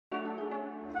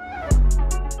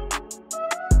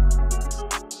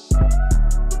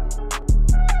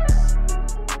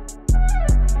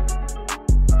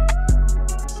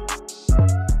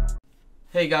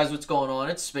Hey guys, what's going on?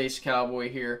 It's Space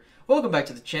Cowboy here. Welcome back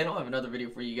to the channel. I have another video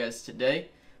for you guys today.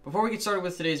 Before we get started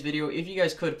with today's video, if you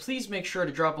guys could, please make sure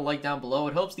to drop a like down below.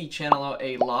 It helps the channel out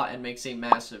a lot and makes a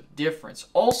massive difference.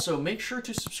 Also, make sure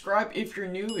to subscribe if you're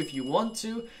new, if you want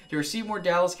to receive more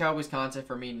Dallas Cowboys content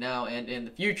from me now and in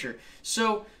the future.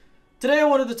 So, today I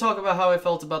wanted to talk about how I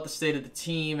felt about the state of the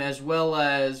team, as well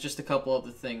as just a couple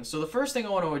other things. So the first thing I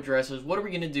want to address is what are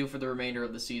we going to do for the remainder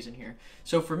of the season here.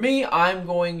 So for me, I'm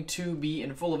going to be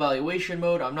in full evaluation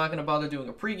mode. I'm not going to bother doing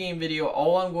a pregame video.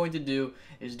 All I'm going to do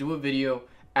is do a video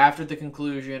after the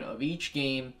conclusion of each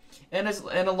game, and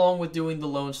along with doing the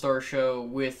Lone Star Show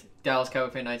with Dallas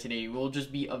Cowboy Fan 1980. We'll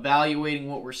just be evaluating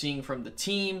what we're seeing from the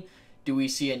team. Do we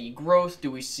see any growth?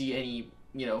 Do we see any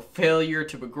failure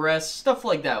to progress, stuff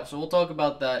like that. So we'll talk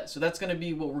about that. So that's going to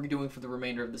be what we're doing for the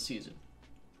remainder of the season.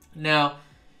 Now,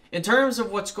 in terms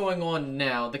of what's going on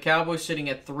now, the Cowboys sitting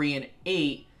at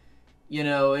 3-8,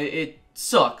 it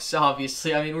sucks,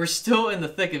 obviously. I mean, we're still in the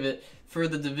thick of it for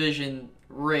the division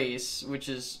race, which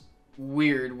is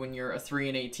weird when you're a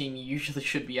 3-8 team. You usually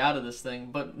should be out of this thing,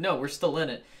 but no, we're still in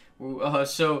it.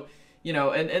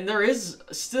 And there is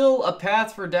still a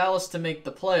path for Dallas to make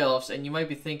the playoffs, and you might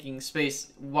be thinking,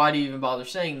 Space, why do you even bother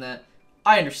saying that?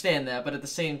 I understand that, but at the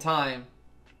same time,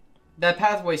 that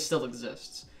pathway still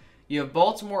exists. You have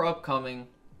Baltimore upcoming,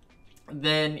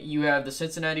 then you have the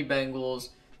Cincinnati Bengals,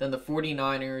 then the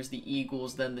 49ers, the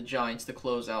Eagles, then the Giants to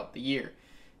close out the year.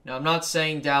 Now, I'm not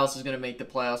saying Dallas is going to make the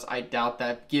playoffs. I doubt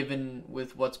that, given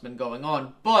with what's been going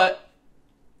on, but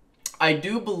I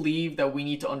do believe that we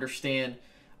need to understand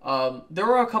there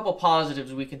are a couple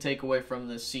positives we can take away from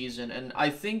this season, and I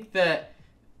think that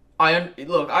I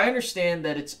understand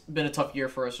that it's been a tough year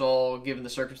for us all, given the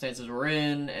circumstances we're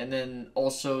in, and then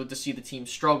also to see the team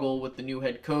struggle with the new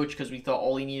head coach, because we thought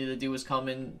all he needed to do was come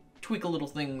in, tweak a little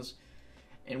things,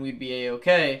 and we'd be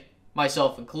a-okay,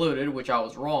 myself included, which I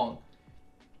was wrong.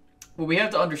 What we have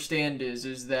to understand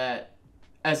is that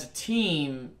as a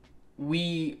team,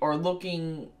 we are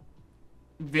looking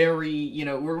very,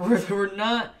 we're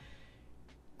not,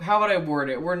 how would I word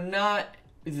it? We're not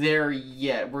there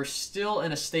yet. We're still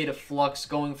in a state of flux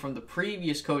going from the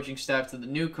previous coaching staff to the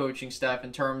new coaching staff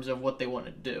in terms of what they want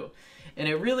to do. And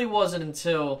it really wasn't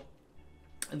until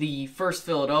the first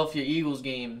Philadelphia Eagles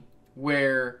game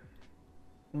where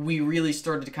we really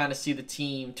started to kind of see the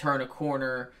team turn a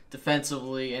corner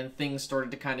defensively, and things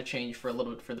started to kind of change for a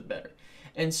little bit for the better.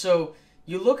 And so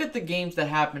you look at the games that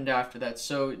happened after that.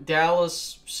 So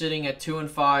Dallas sitting at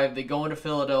 2-5, they go into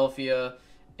Philadelphia,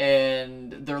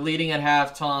 and they're leading at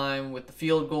halftime with the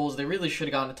field goals. They really should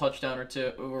have gotten a touchdown or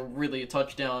two, or really a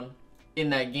touchdown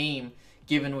in that game,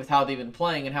 given with how they've been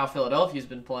playing and how Philadelphia's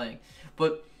been playing.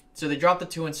 But so they dropped the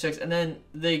 2-6, and then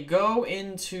they go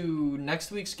into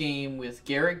next week's game with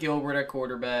Garrett Gilbert at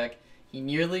quarterback. He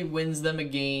nearly wins them a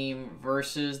game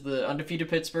versus the undefeated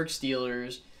Pittsburgh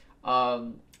Steelers.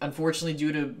 Unfortunately,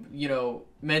 due to,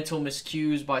 mental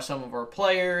miscues by some of our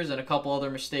players and a couple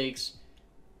other mistakes,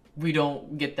 we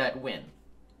don't get that win.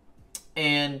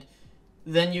 And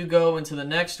then you go into the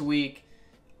next week,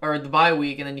 or the bye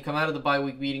week, and then you come out of the bye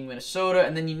week beating Minnesota,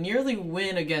 and then you nearly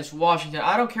win against Washington.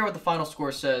 I don't care what the final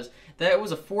score says. That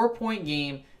was a 4-point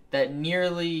game that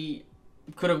nearly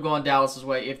could have gone Dallas's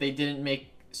way if they didn't make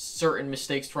certain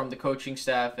mistakes from the coaching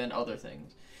staff and other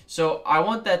things. So I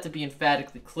want that to be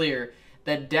emphatically clear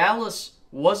that Dallas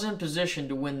was in position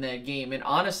to win that game, and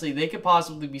honestly, they could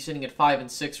possibly be sitting at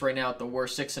 5-6 right now at the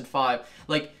worst, 6-5.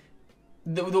 Like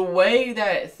the way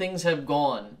that things have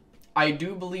gone, I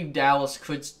do believe Dallas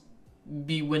could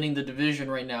be winning the division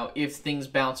right now if things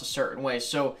bounce a certain way.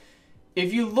 So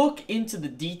if you look into the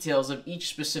details of each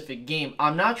specific game,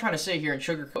 I'm not trying to sit here and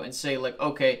sugarcoat and say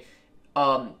okay,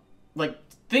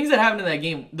 things that happened in that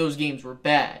game, those games were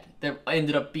bad. That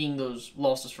ended up being those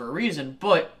losses for a reason,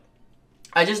 but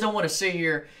I just don't want to sit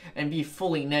here and be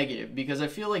fully negative, because I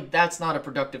feel like that's not a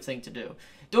productive thing to do.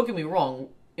 Don't get me wrong,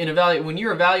 when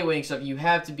you're evaluating stuff, you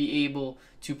have to be able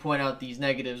to point out these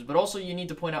negatives, but also you need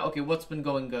to point out, okay, what's been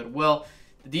going good? Well,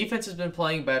 the defense has been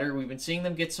playing better. We've been seeing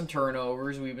them get some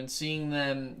turnovers. We've been seeing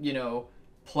them,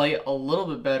 play a little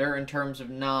bit better in terms of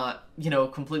not,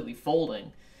 completely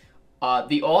folding.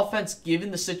 The offense,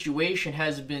 given the situation,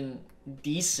 has been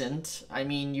decent. I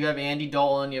mean, you have Andy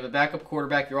Dalton, you have a backup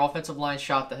quarterback, your offensive line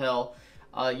shot to hell.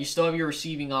 You still have your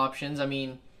receiving options. I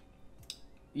mean,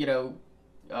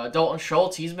 Dalton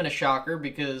Schultz, he's been a shocker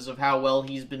because of how well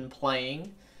he's been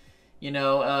playing.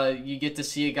 You get to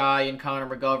see a guy in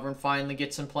Connor McGovern finally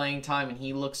get some playing time, and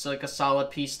he looks like a solid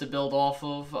piece to build off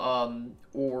of,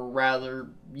 or rather,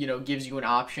 gives you an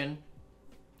option.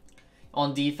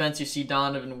 On defense, you see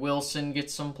Donovan Wilson get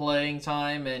some playing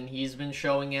time, and he's been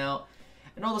showing out,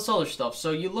 and all this other stuff.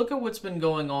 So you look at what's been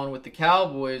going on with the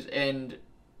Cowboys, and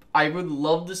I would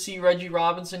love to see Reggie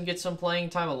Robinson get some playing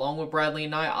time along with Bradley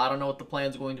and I don't know what the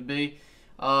plan's going to be.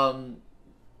 And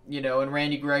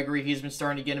Randy Gregory, he's been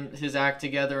starting to get his act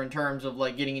together in terms of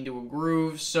like getting into a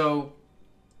groove. So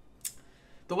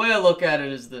the way I look at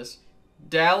it is this: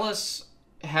 Dallas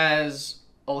has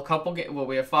a couple games. Well,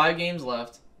 we have 5 games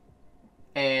left,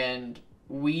 and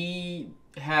we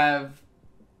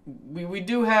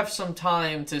do have some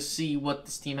time to see what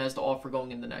this team has to offer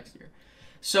going into next year.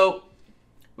 So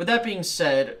with that being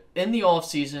said, in the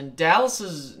offseason, Dallas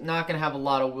is not going to have a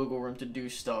lot of wiggle room to do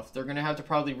stuff. They're going to have to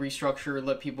probably restructure,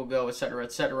 let people go, etc.,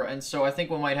 etc. And so I think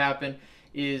what might happen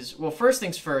is, well, first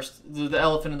things first, the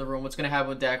elephant in the room, what's going to happen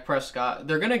with Dak Prescott.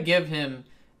 They're going to give him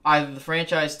either the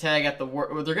franchise tag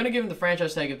or they're going to give him the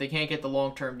franchise tag if they can't get the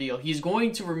long-term deal. He's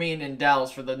going to remain in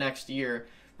Dallas for the next year,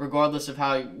 regardless of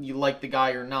how you like the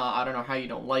guy or not. I don't know how you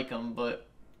don't like him, but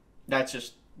that's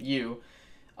just you.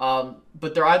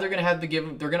 But they're either going to give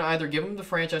him the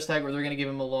franchise tag or they're going to give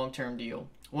him a long-term deal.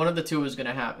 One of the two is going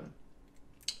to happen.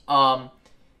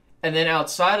 And then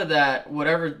outside of that,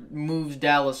 whatever moves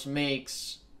Dallas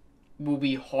makes will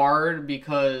be hard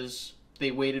because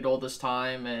they waited all this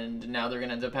time and now they're going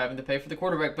to end up having to pay for the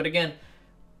quarterback. But again,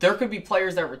 there could be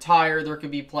players that retire. There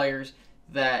could be players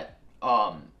that,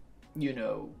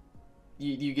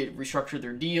 you get restructure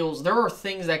their deals. There are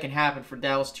things that can happen for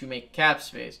Dallas to make cap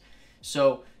space.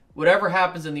 So whatever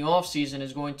happens in the offseason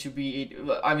is going to be,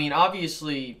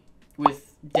 obviously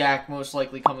with Dak most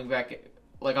likely coming back,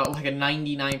 like a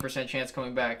 99% chance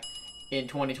coming back in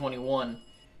 2021,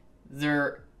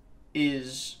 there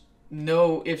is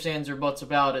no ifs, ands, or buts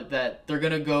about it that they're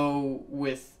going to go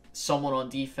with someone on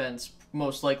defense,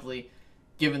 most likely,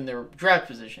 given their draft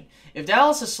position. If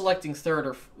Dallas is selecting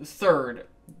third,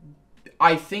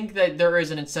 I think that there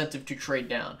is an incentive to trade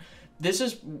down. This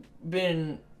has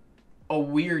been a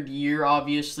weird year,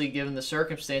 obviously, given the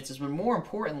circumstances, but more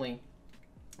importantly,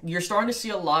 you're starting to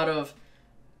see a lot of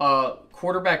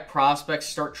quarterback prospects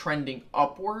start trending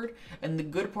upward, and the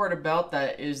good part about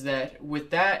that is that with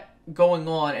that going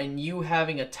on and you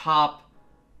having a top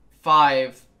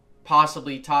 5,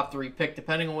 possibly top 3 pick,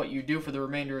 depending on what you do for the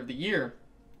remainder of the year,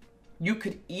 you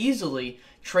could easily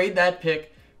trade that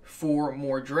pick for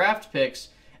more draft picks.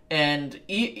 And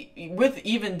with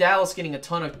even Dallas getting a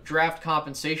ton of draft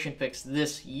compensation picks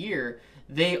this year,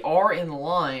 they are in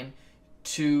line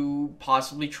to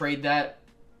possibly trade that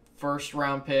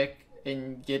first-round pick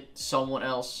and get someone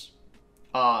else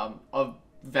of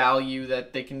value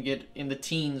that they can get in the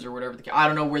teens or whatever. I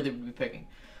don't know where they would be picking.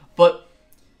 But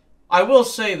I will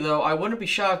say, though, I wouldn't be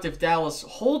shocked if Dallas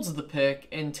holds the pick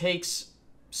and takes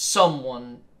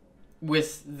someone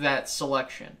with that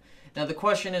selection. Now, the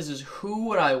question is who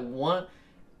would I want?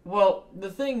 Well, the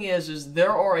thing is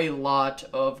there are a lot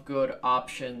of good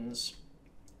options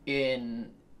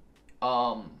in,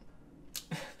 how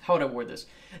would I word this?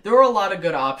 There are a lot of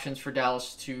good options for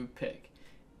Dallas to pick.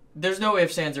 There's no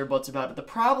ifs, ands, or buts about it. The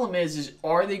problem is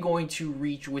are they going to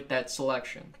reach with that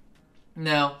selection?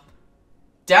 Now,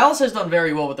 Dallas has done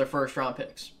very well with their first-round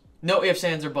picks. No ifs,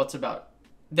 ands, or buts about it.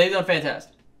 They've done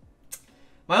fantastic.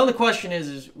 My only question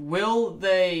is will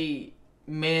they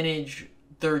manage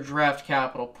their draft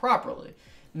capital properly?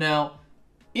 Now,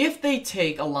 if they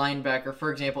take a linebacker,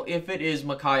 for example, if it is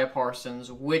Micaiah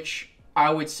Parsons, which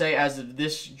I would say as of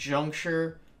this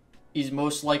juncture is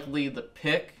most likely the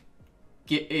pick,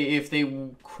 if they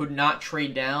could not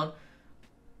trade down,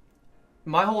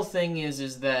 my whole thing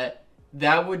is that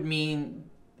would mean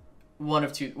one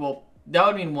of two. Well, that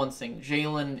would mean one thing.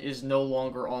 Jalen is no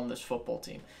longer on this football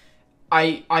team.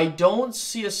 I don't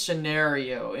see a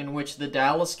scenario in which the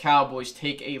Dallas Cowboys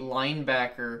take a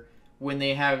linebacker when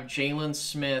they have Jalen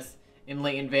Smith and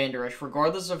Leighton Vander Esch.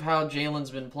 Regardless of how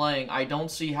Jalen's been playing, I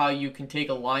don't see how you can take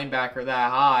a linebacker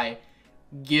that high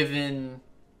given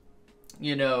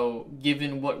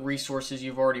what resources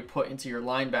you've already put into your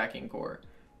linebacking core.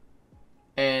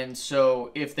 And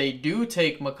so if they do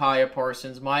take Micaiah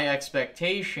Parsons, my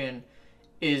expectation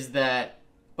is that,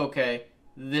 okay,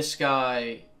 this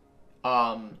guy...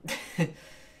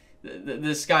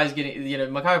 this guy's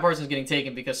getting, Micaiah Parsons getting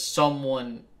taken because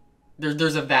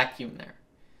there's a vacuum there.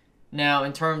 Now,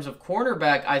 in terms of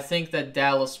cornerback, I think that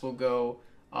Dallas will go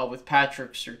with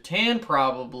Patrick Surtain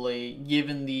probably,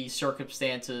 given the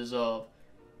circumstances of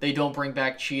they don't bring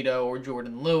back Cheeto or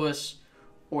Jordan Lewis,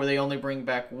 or they only bring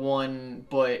back one,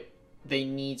 but they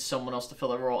need someone else to fill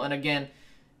that role. And again,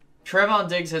 Trevon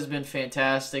Diggs has been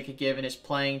fantastic given his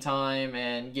playing time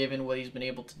and given what he's been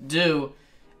able to do.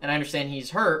 And I understand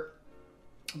he's hurt,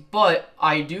 But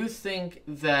I do think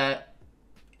that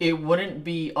it wouldn't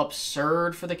be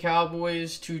absurd for the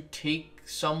Cowboys to take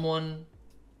someone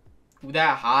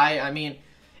that high. I mean,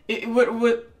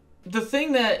 the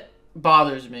thing that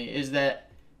bothers me is that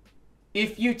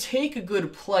if you take a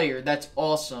good player, that's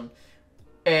awesome,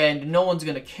 and no one's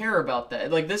going to care about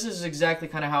that. Like, this is exactly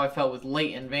kind of how I felt with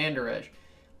Leighton Vander Esch.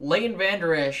 Leighton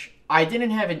Vander Esch, I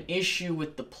didn't have an issue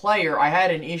with the player. I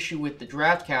had an issue with the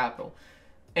draft capital.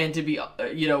 And to be,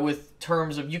 with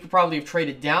terms of, you could probably have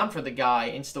traded down for the guy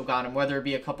and still got him, whether it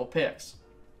be a couple picks.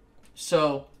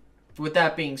 So, with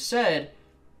that being said,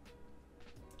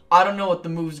 I don't know what the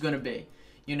move's going to be.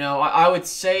 I would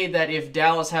say that if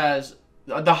Dallas has,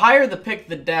 the higher the pick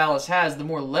that Dallas has, the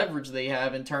more leverage they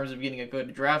have in terms of getting a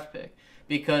good draft pick.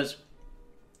 Because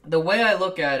the way I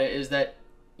look at it is that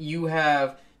you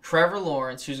have Trevor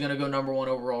Lawrence, who's going to go #1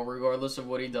 overall, regardless of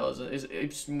what he does,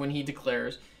 when he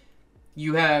declares.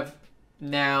 You have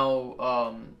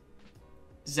now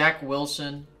Zach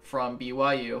Wilson from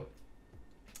BYU.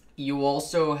 You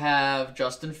also have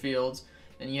Justin Fields,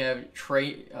 and you have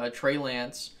Trey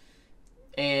Lance,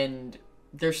 and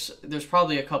there's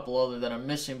probably a couple other that I'm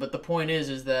missing. But the point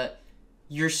is that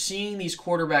you're seeing these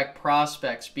quarterback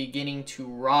prospects beginning to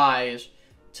rise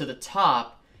to the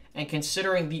top, and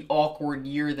considering the awkward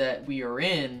year that we are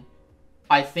in,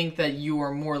 I think that you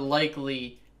are more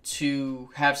likely to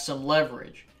have some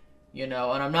leverage, and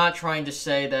I'm not trying to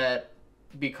say that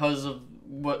because of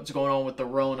what's going on with the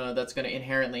Rona that's going to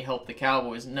inherently help the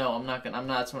Cowboys. No,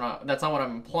 that's not what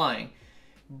I'm implying.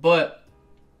 But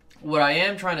what I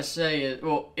am trying to say is,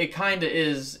 well, it kind of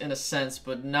is in a sense,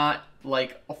 but not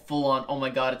like a full-on, oh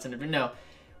my god, it's an event. No,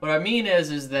 what I mean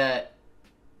is that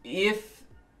if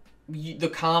the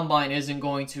combine isn't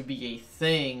going to be a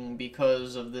thing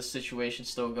because of this situation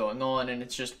still going on, and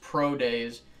it's just pro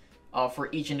days for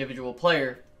each individual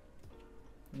player,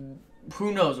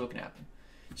 who knows what can happen.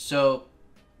 So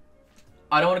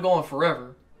I don't want to go on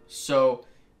forever. So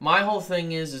my whole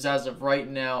thing is as of right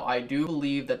now, I do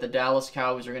believe that the Dallas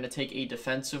Cowboys are going to take a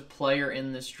defensive player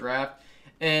in this draft.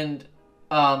 And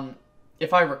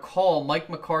if I recall, Mike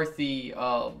McCarthy,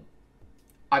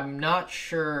 I'm not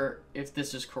sure if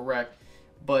this is correct,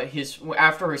 but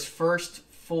after his first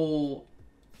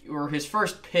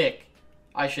pick,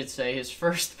 I should say, his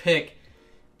first pick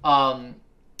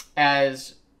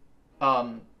as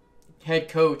head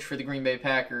coach for the Green Bay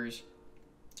Packers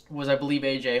was, I believe,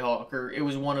 A.J. Hawk, or it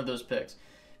was one of those picks,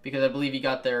 because I believe he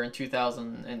got there in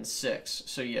 2006.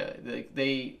 So yeah,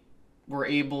 they were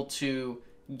able to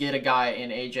get a guy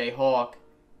in A.J. Hawk,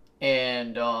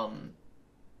 and and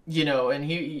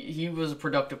he was a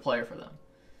productive player for them.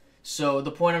 So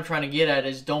the point I'm trying to get at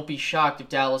is, don't be shocked if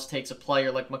Dallas takes a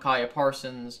player like Micaiah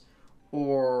Parsons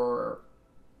or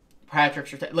Patrick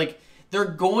Surtain. Like, they're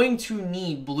going to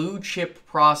need blue chip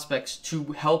prospects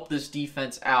to help this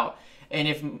defense out. And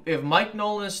if Mike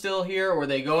Nolan is still here, or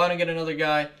they go out and get another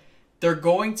guy, they're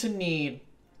going to need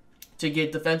to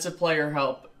get defensive player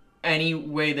help any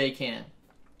way they can.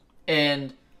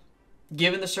 And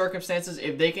given the circumstances,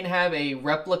 if they can have a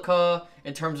replica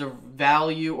in terms of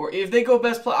value, or if they go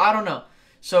best play, I don't know.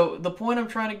 So the point I'm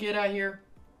trying to get at here,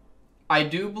 I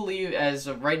do believe, as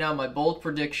of right now, my bold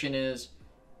prediction is,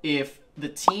 if the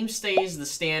team stays the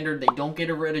standard, they don't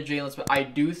get rid of Jalen Smith, I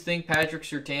do think Patrick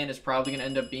Surtain is probably going to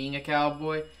end up being a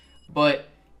Cowboy. But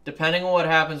depending on what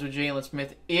happens with Jalen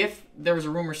Smith, if there was a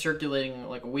rumor circulating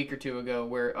like a week or two ago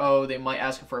where, they might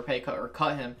ask him for a pay cut or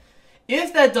cut him,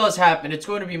 if that does happen, it's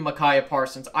going to be Micaiah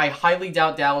Parsons. I highly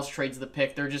doubt Dallas trades the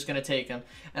pick. They're just going to take him.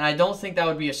 And I don't think that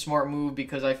would be a smart move,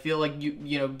 because I feel like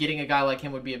getting a guy like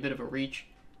him would be a bit of a reach.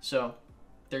 So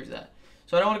there's that.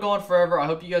 So I don't want to go on forever. I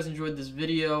hope you guys enjoyed this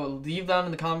video. Leave down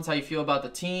in the comments how you feel about the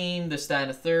team, this, that, and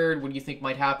the third. What do you think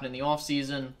might happen in the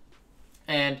offseason?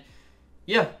 And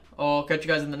yeah, I'll catch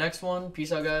you guys in the next one.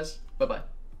 Peace out, guys. Bye-bye.